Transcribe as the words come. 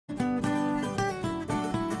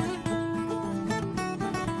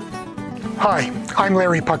Hi, I'm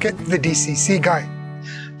Larry Puckett, the DCC guy.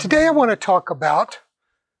 Today I want to talk about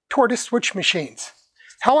Tortoise switch machines,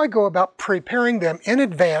 how I go about preparing them in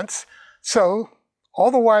advance so all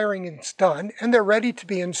the wiring is done and they're ready to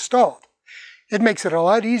be installed. It makes it a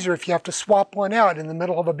lot easier if you have to swap one out in the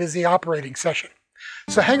middle of a busy operating session.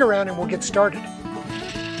 So hang around and we'll get started.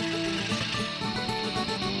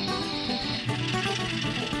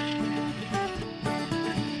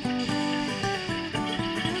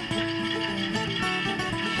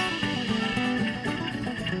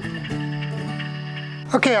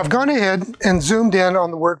 Okay, I've gone ahead and zoomed in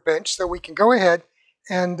on the workbench so we can go ahead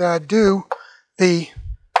and do the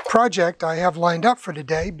project I have lined up for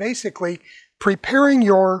today, basically preparing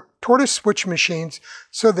your Tortoise switch machines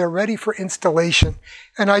so they're ready for installation.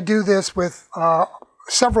 And I do this with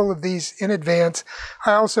several of these in advance.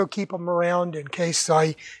 I also keep them around in case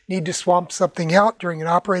I need to swap something out during an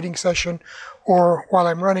operating session or while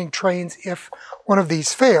I'm running trains if one of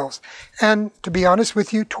these fails. And to be honest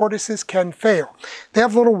with you, tortoises can fail. They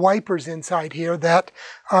have little wipers inside here that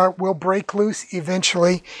will break loose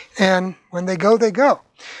eventually, and when they go, they go.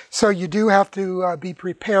 So you do have to be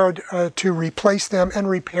prepared to replace them and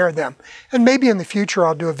repair them. And maybe in the future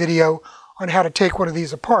I'll do a video on how to take one of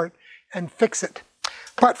these apart and fix it.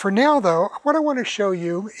 But for now though, what I want to show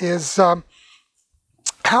you is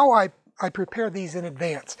how I prepare these in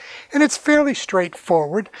advance. And it's fairly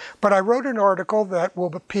straightforward, but I wrote an article that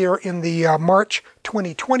will appear in the March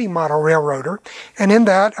 2020 Model Railroader. And in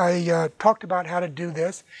that, I talked about how to do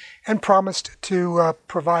this and promised to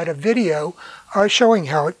provide a video showing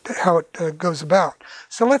how it goes about.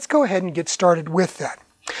 So let's go ahead and get started with that.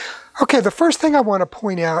 Okay, the first thing I want to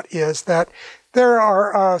point out is that there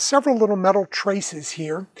are several little metal traces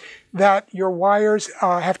here that your wires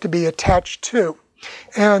have to be attached to.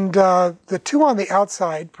 And the two on the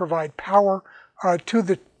outside provide power to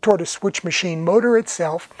the Tortoise switch machine motor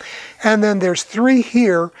itself. And then there's three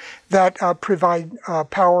here that provide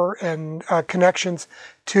power and connections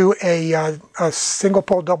to a single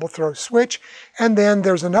pole double throw switch. And then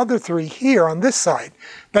there's another three here on this side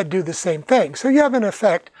that do the same thing. So you have in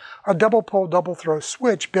effect a double pole double throw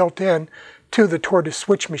switch built in to the Tortoise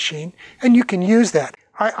switch machine, and you can use that.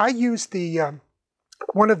 I use the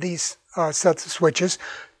one of these sets of switches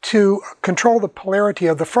to control the polarity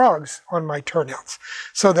of the frogs on my turnouts,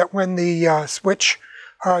 so that when the switch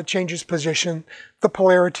changes position, the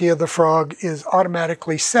polarity of the frog is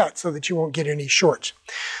automatically set so that you won't get any shorts.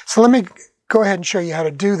 So let me go ahead and show you how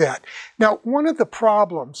to do that. Now, one of the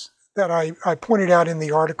problems that I pointed out in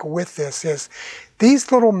the article with this is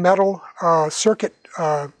these little metal circuit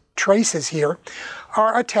traces here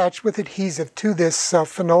are attached with adhesive to this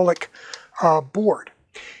phenolic board.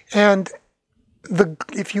 And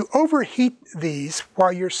if you overheat these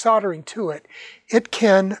while you're soldering to it, it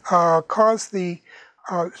can cause the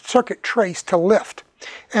circuit trace to lift.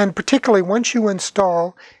 And particularly once you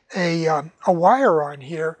install a wire on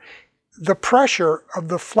here, the pressure of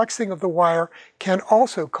the flexing of the wire can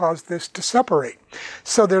also cause this to separate.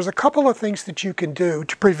 So there's a couple of things that you can do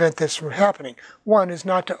to prevent this from happening. One is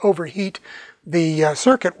not to overheat the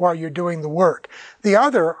circuit while you're doing the work. The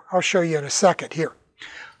other, I'll show you in a second here.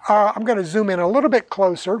 I'm going to zoom in a little bit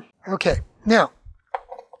closer. Okay, now,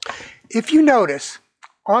 if you notice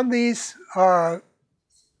on these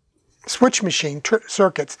switch machine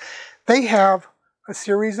circuits, they have a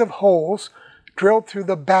series of holes drilled through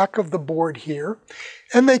the back of the board here,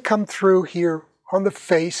 and they come through here on the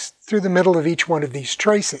face through the middle of each one of these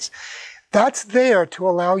traces. That's there to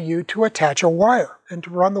allow you to attach a wire and to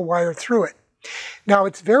run the wire through it. Now,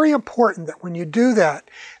 it's very important that when you do that,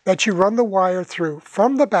 that you run the wire through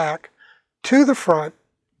from the back to the front,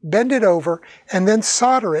 bend it over, and then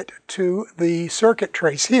solder it to the circuit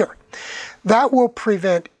trace here. That will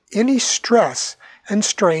prevent any stress and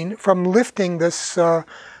strain from lifting this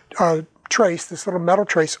trace, this little metal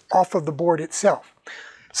trace, off of the board itself.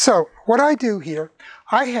 So what I do here,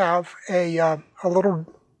 I have a little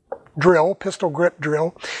drill, pistol grip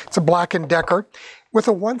drill. It's a Black & Decker with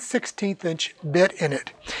a 1/16 inch bit in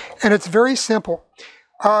it. And it's very simple.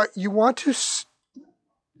 You want to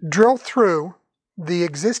drill through the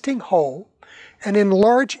existing hole and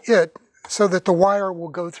enlarge it so that the wire will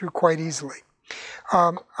go through quite easily.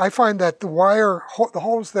 I find that the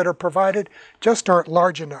holes that are provided just aren't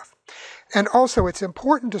large enough. And also it's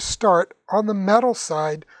important to start on the metal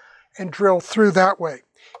side and drill through that way.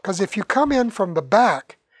 Because if you come in from the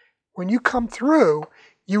back, when you come through,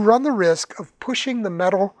 you run the risk of pushing the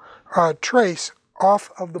metal trace off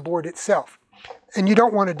of the board itself. And you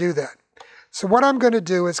don't want to do that. So what I'm going to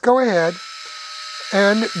do is go ahead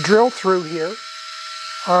and drill through here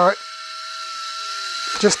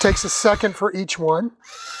Just takes a second for each one.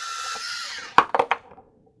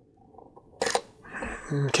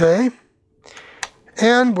 Okay.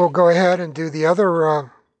 And we'll go ahead and do the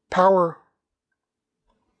other power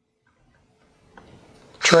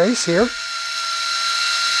trace here.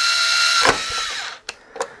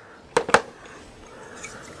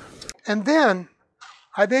 And then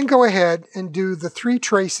I go ahead and do the 3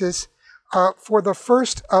 traces for the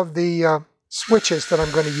first of the switches that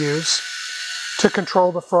I'm going to use to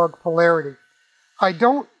control the frog polarity. I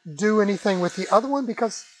don't do anything with the other one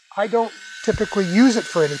because I don't typically use it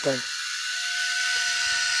for anything.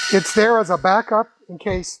 It's there as a backup in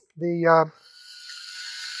case the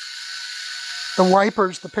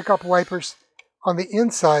wipers, the pickup wipers on the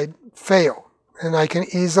inside fail, and I can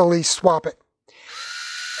easily swap it.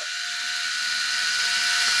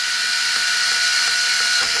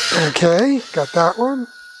 Okay, got that one.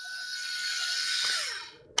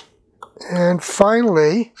 And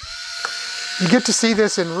finally, you get to see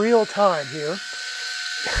this in real time here,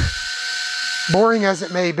 boring as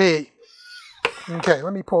it may be. Okay,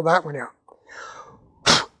 let me pull that one out.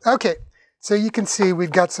 Okay, so you can see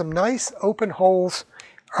we've got some nice open holes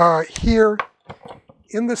here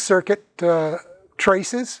in the circuit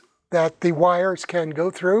traces that the wires can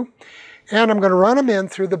go through. And I'm going to run them in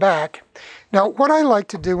through the back. Now, what I like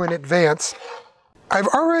to do in advance, I've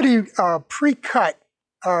already pre-cut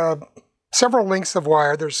several lengths of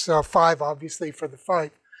wire. There's 5, obviously, for the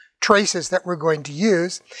 5 traces that we're going to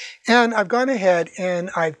use. And I've gone ahead and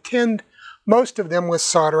I've tinned most of them with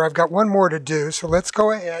solder. I've got one more to do, so let's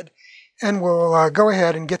go ahead and we'll go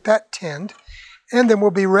ahead and get that tinned. And then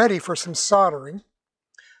we'll be ready for some soldering.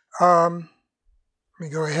 Let me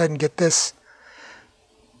go ahead and get this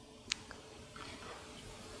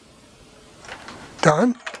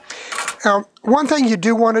done. Now, one thing you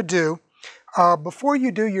do want to do, before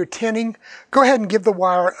you do your tinning, go ahead and give the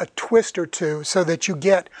wire a twist or two so that you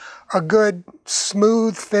get a good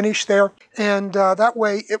smooth finish there, and that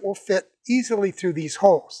way it will fit easily through these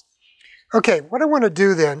holes. Okay, what I want to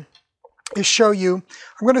do then is show you,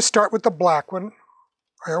 I'm going to start with the black one.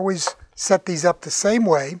 I always set these up the same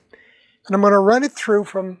way, and I'm going to run it through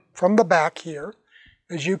from the back here.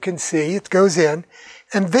 As you can see, it goes in,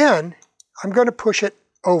 and then I'm going to push it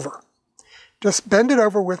over. Just bend it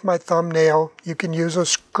over with my thumbnail. You can use a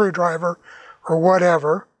screwdriver or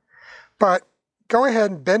whatever, but go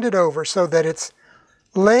ahead and bend it over so that it's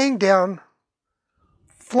laying down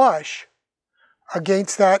flush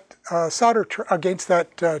against that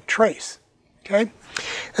trace. Okay,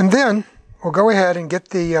 and then we'll go ahead and get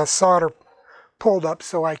the solder pulled up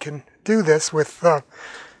so I can do this with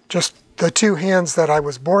just the 2 hands that I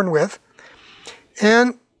was born with,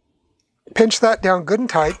 and pinch that down good and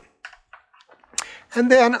tight. And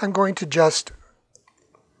then I'm going to just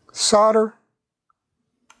solder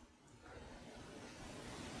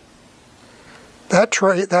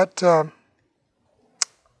that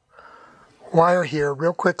wire here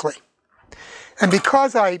real quickly. And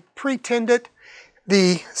because I pre-tinned it,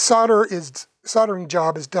 the soldering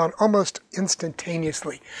job is done almost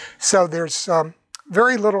instantaneously. So there's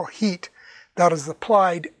very little heat that is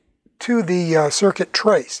applied to the circuit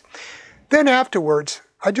trace. Then afterwards,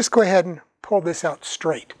 I just go ahead and pull this out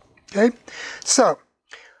straight. Okay, so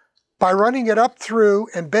by running it up through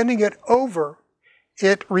and bending it over,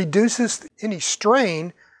 it reduces any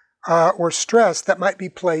strain or stress that might be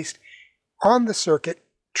placed on the circuit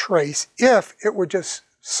trace if it were just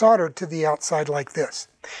soldered to the outside like this.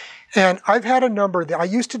 And I've had a number that I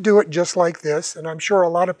used to do it just like this, and I'm sure a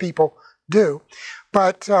lot of people do,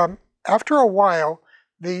 but after a while,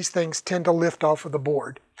 these things tend to lift off of the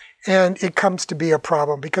board. And it comes to be a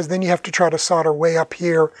problem because then you have to try to solder way up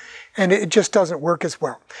here and it just doesn't work as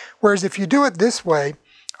well. Whereas if you do it this way,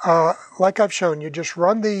 like I've shown you, just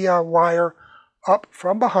run the wire up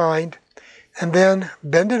from behind and then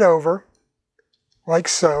bend it over like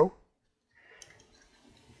so.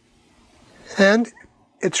 And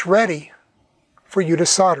it's ready for you to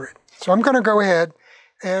solder it. So I'm going to go ahead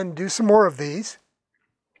and do some more of these.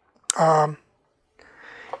 Okay.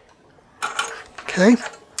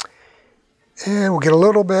 And we'll get a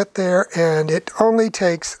little bit there, and it only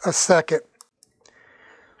takes a second.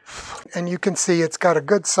 And you can see it's got a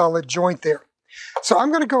good solid joint there. So I'm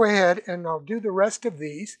going to go ahead and I'll do the rest of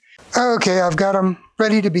these. Okay, I've got them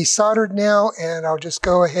ready to be soldered now, and I'll just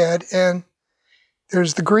go ahead and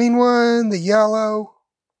there's the green one, the yellow,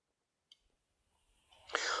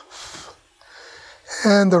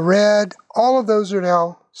 and the red. All of those are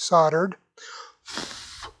now soldered.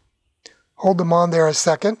 Hold them on there a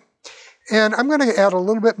second. And I'm going to add a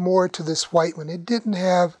little bit more to this white one. It didn't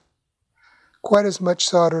have quite as much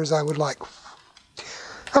solder as I would like.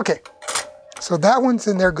 Okay, so that one's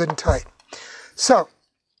in there good and tight. So,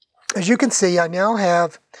 as you can see, I now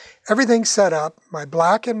have everything set up. My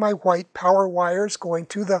black and my white power wires going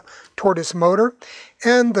to the Tortoise motor,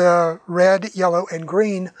 and the red, yellow, and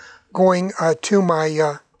green going to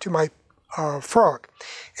my frog.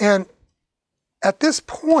 And at this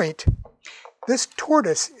point, this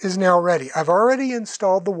Tortoise is now ready. I've already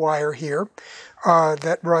installed the wire here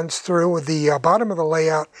that runs through the bottom of the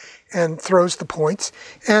layout and throws the points,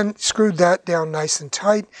 and screwed that down nice and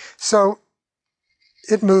tight, so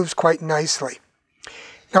it moves quite nicely.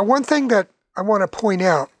 Now, one thing that I want to point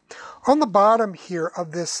out, on the bottom here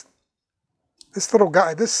of this little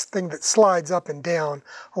guy, this thing that slides up and down,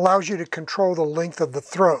 allows you to control the length of the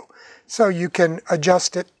throw. So you can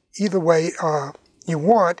adjust it either way you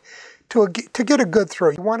want to get a good throw.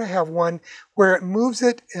 You want to have one where it moves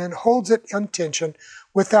it and holds it in tension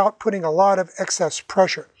without putting a lot of excess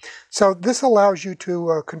pressure. So this allows you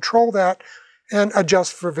to control that and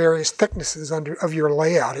adjust for various thicknesses of your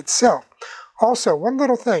layout itself. Also, one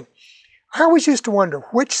little thing, I always used to wonder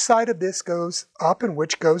which side of this goes up and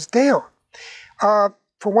which goes down. For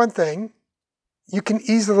one thing, you can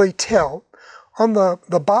easily tell on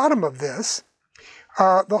the bottom of this,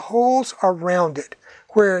 the holes are rounded,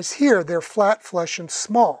 whereas here they're flat, flush, and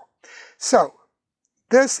small. So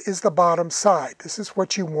this is the bottom side. This is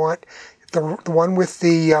what you want, the one with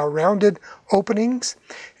the rounded openings,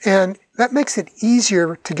 and that makes it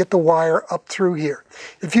easier to get the wire up through here.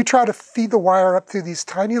 If you try to feed the wire up through these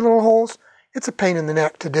tiny little holes, it's a pain in the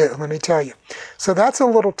neck to do, let me tell you. So that's a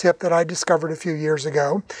little tip that I discovered a few years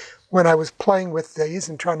ago when I was playing with these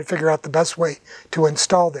and trying to figure out the best way to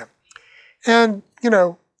install them. And, you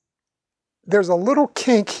know, there's a little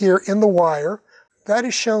kink here in the wire that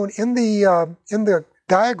is shown in the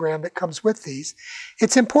diagram that comes with these.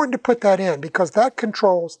 It's important to put that in because that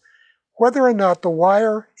controls whether or not the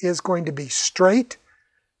wire is going to be straight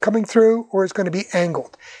coming through or is going to be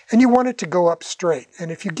angled. And you want it to go up straight.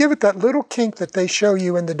 And if you give it that little kink that they show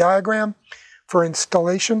you in the diagram for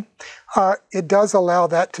installation, it does allow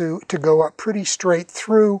that to go up pretty straight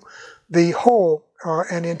through the hole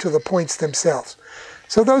and into the points themselves.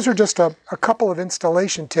 So those are just a couple of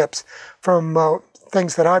installation tips from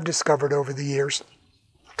things that I've discovered over the years.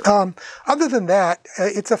 Other than that,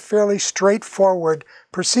 it's a fairly straightforward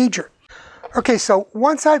procedure. Okay, so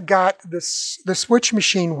once I've got the switch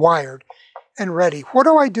machine wired and ready, what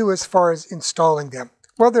do I do as far as installing them?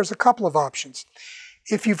 Well, there's a couple of options.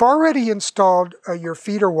 If you've already installed your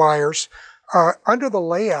feeder wires under the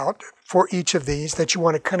layout for each of these that you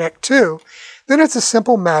want to connect to, then it's a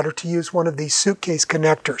simple matter to use one of these suitcase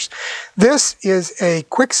connectors. This is a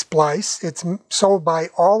quick splice. It's sold by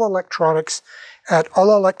All Electronics at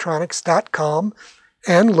allelectronics.com,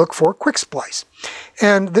 and look for quick splice.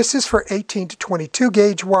 And this is for 18 to 22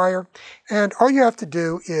 gauge wire, and all you have to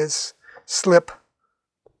do is slip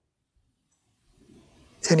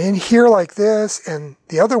it in here like this, and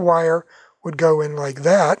the other wire would go in like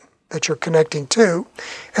that you're connecting to,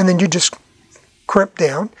 and then you just crimp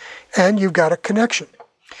down and you've got a connection.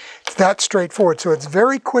 It's that straightforward. So it's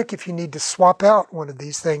very quick if you need to swap out one of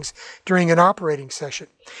these things during an operating session.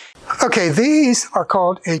 Okay, these are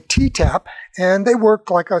called a T-tap, and they work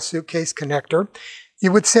like a suitcase connector.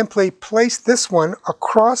 You would simply place this one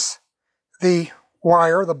across the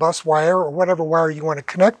wire, the bus wire, or whatever wire you want to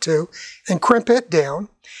connect to, and crimp it down,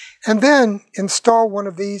 and then install one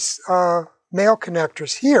of these male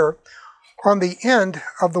connectors here on the end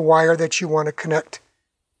of the wire that you want to connect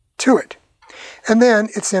to it. And then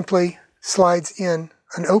it simply slides in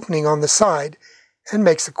an opening on the side and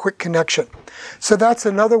makes a quick connection. So that's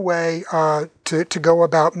another way to go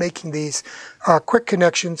about making these quick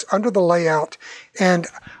connections under the layout. And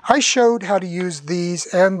I showed how to use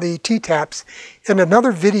these and the T-taps in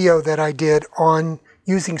another video that I did on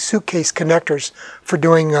using suitcase connectors for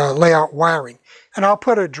doing layout wiring. And I'll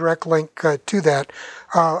put a direct link to that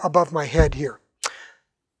above my head here.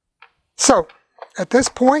 So at this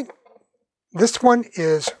point, this one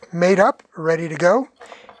is made up, ready to go.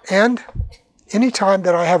 And anytime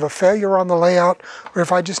that I have a failure on the layout, or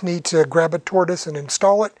if I just need to grab a Tortoise and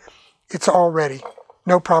install it, it's all ready.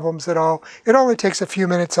 No problems at all. It only takes a few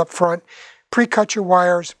minutes up front. Pre-cut your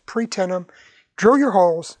wires, pre-tin them, drill your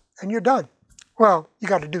holes, and you're done. Well, you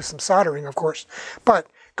got to do some soldering, of course. But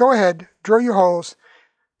go ahead, drill your holes,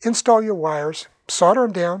 install your wires, solder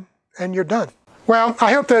them down, and you're done. Well,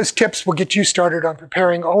 I hope those tips will get you started on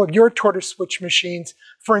preparing all of your Tortoise switch machines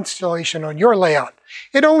for installation on your layout.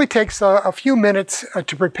 It only takes a few minutes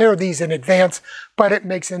to prepare these in advance, but it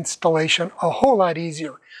makes installation a whole lot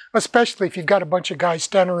easier, especially if you've got a bunch of guys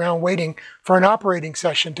standing around waiting for an operating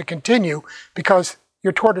session to continue because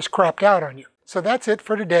your tortoise crapped out on you. So that's it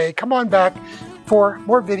for today. Come on back for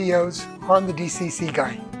more videos on the DCC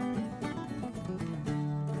Guy.